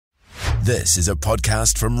This is a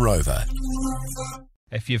podcast from Rover.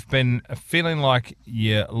 If you've been feeling like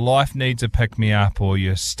your life needs a pick-me-up or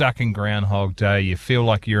you're stuck in Groundhog Day, you feel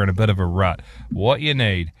like you're in a bit of a rut, what you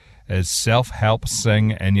need is Self Help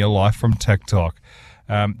Singh in your life from TikTok.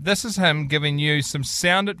 This is him giving you some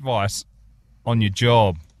sound advice on your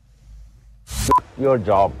job. Your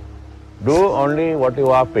job. Do only what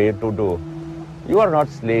you are paid to do. You are not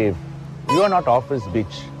slave. You are not office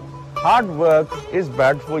bitch. Hard work is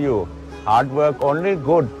bad for you. Hard work only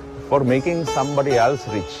good for making somebody else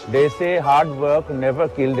rich. They say hard work never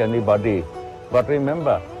killed anybody. But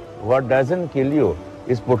remember, what doesn't kill you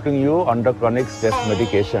is putting you under chronic stress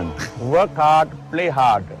medication. Work hard, play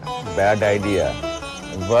hard. Bad idea.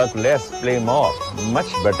 Work less, play more.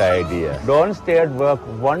 Much better idea. Don't stay at work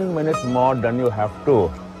 1 minute more than you have to.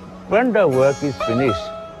 When the work is finished,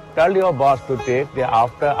 tell your boss to take their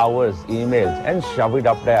after hours emails and shove it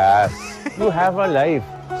up their ass. You have a life.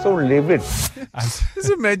 So live it. Just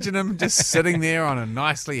imagine him just sitting there on a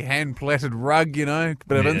nicely hand-plaited rug, you know,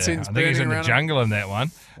 bit of incense I think he's in the burning jungle in that one.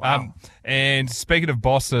 Wow. And speaking of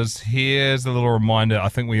bosses, here's a little reminder I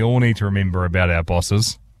think we all need to remember about our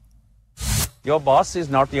bosses. Your boss is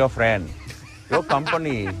not your friend. Your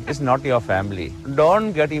company is not your family.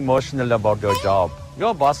 Don't get emotional about your job.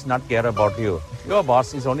 Your boss not care about you. Your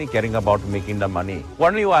boss is only caring about making the money.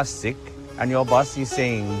 When you are sick and your boss is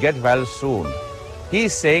saying, get well soon,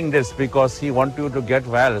 he's saying this because he wants you to get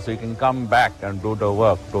well so you can come back and do the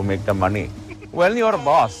work to make the money. When your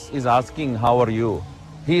boss is asking, how are you?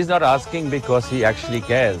 He's not asking because he actually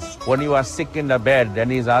cares. When you are sick in the bed, then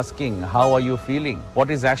he's asking, how are you feeling? What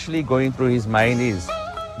is actually going through his mind is,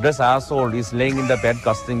 this asshole is laying in the bed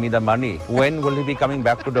costing me the money. When will he be coming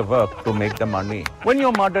back to the work to make the money? When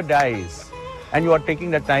your mother dies and you are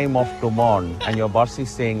taking the time off to mourn and your boss is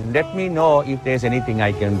saying, let me know if there's anything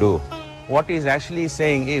I can do. What he's actually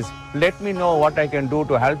saying is, let me know what I can do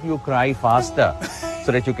to help you cry faster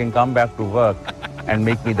so that you can come back to work and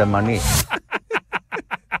make me the money.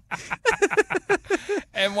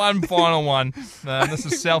 And one final one. This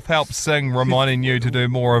is Self Help Singh reminding you to do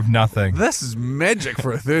more of nothing. This is magic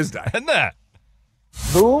for a Thursday. Isn't it?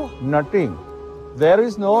 Do nothing. There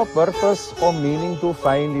is no purpose or meaning to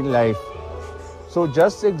find in life. So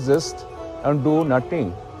just exist and do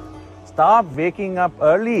nothing. Stop waking up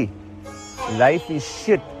early. Life is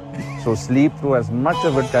shit. So sleep through as much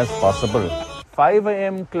of it as possible. 5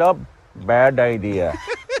 a.m. club, bad idea.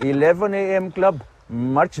 11 a.m. club,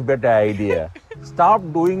 much better idea. Stop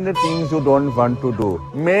doing the things you don't want to do.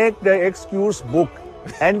 Make the excuse book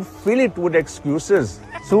and fill it with excuses.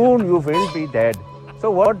 Soon you will be dead. So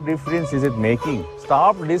what difference is it making?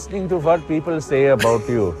 Stop listening to what people say about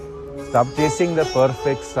you. Stop chasing the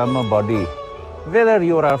perfect summer body. Whether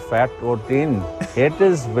you are fat or thin,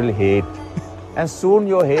 haters will hate. And soon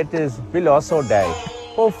your haters will also die.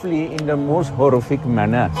 Hopefully in the most horrific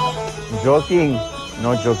manner. Joking,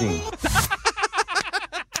 no joking.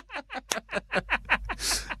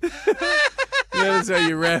 That's how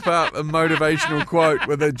you wrap up a motivational quote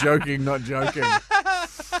with a joking, not joking.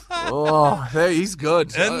 Oh, he's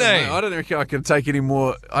good. Isn't he? I don't think I could take any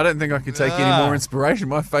more. I don't think I could take any more inspiration.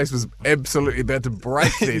 My face was absolutely about to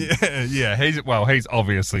break then. yeah. He's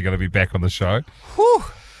obviously going to be back on the show. Whew.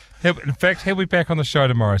 In fact, he'll be back on the show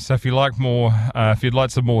tomorrow. So if you like more, if you'd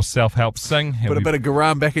like some more Self Help Sing, Put a bit of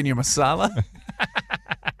garam back in your masala.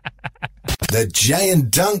 The Jay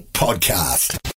and Dunk Podcast.